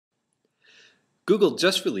Google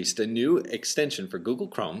just released a new extension for Google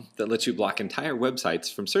Chrome that lets you block entire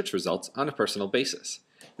websites from search results on a personal basis.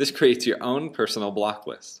 This creates your own personal block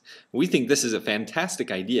list. We think this is a fantastic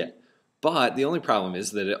idea, but the only problem is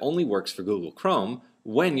that it only works for Google Chrome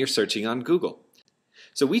when you're searching on Google.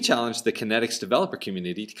 So we challenged the Kinetics developer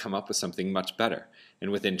community to come up with something much better. And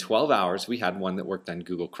within 12 hours, we had one that worked on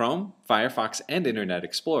Google Chrome, Firefox, and Internet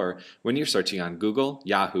Explorer when you're searching on Google,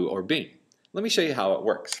 Yahoo, or Bing. Let me show you how it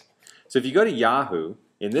works. So if you go to Yahoo,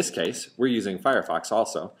 in this case, we're using Firefox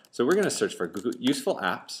also. So we're going to search for Google useful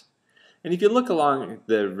apps. And if you look along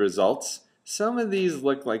the results, some of these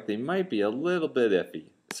look like they might be a little bit iffy.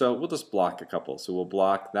 So we'll just block a couple. So we'll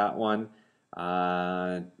block that one,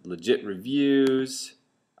 legit reviews,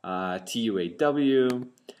 TUAW.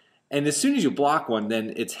 And as soon as you block one,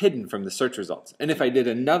 then it's hidden from the search results. And if I did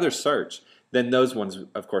another search, then those ones,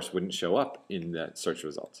 of course, wouldn't show up in the search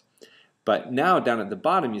results. But now down at the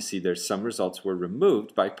bottom, you see there's some results were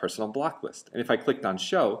removed by personal block list. And if I clicked on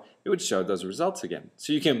show, it would show those results again.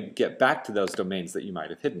 So you can get back to those domains that you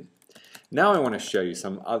might have hidden. Now I want to show you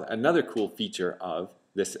another cool feature of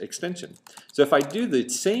this extension. So if I do the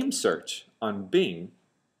same search on Bing,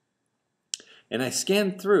 and I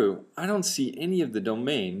scan through, I don't see any of the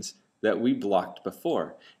domains that we blocked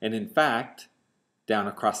before. And in fact, down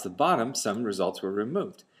across the bottom, some results were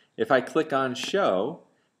removed. If I click on show,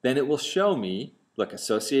 then it will show me, look,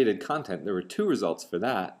 associated content. There were 2 results for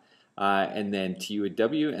that, and then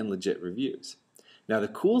TUAW and legit reviews. Now the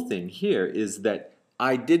cool thing here is that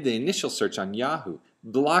I did the initial search on Yahoo,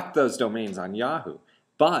 blocked those domains on Yahoo,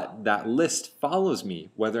 but that list follows me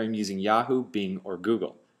whether I'm using Yahoo, Bing, or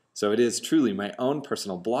Google. So it is truly my own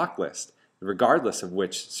personal block list, regardless of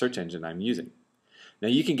which search engine I'm using. Now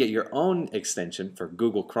you can get your own extension for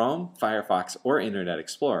Google Chrome, Firefox, or Internet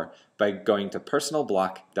Explorer by going to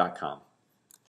PersonalBlock.com.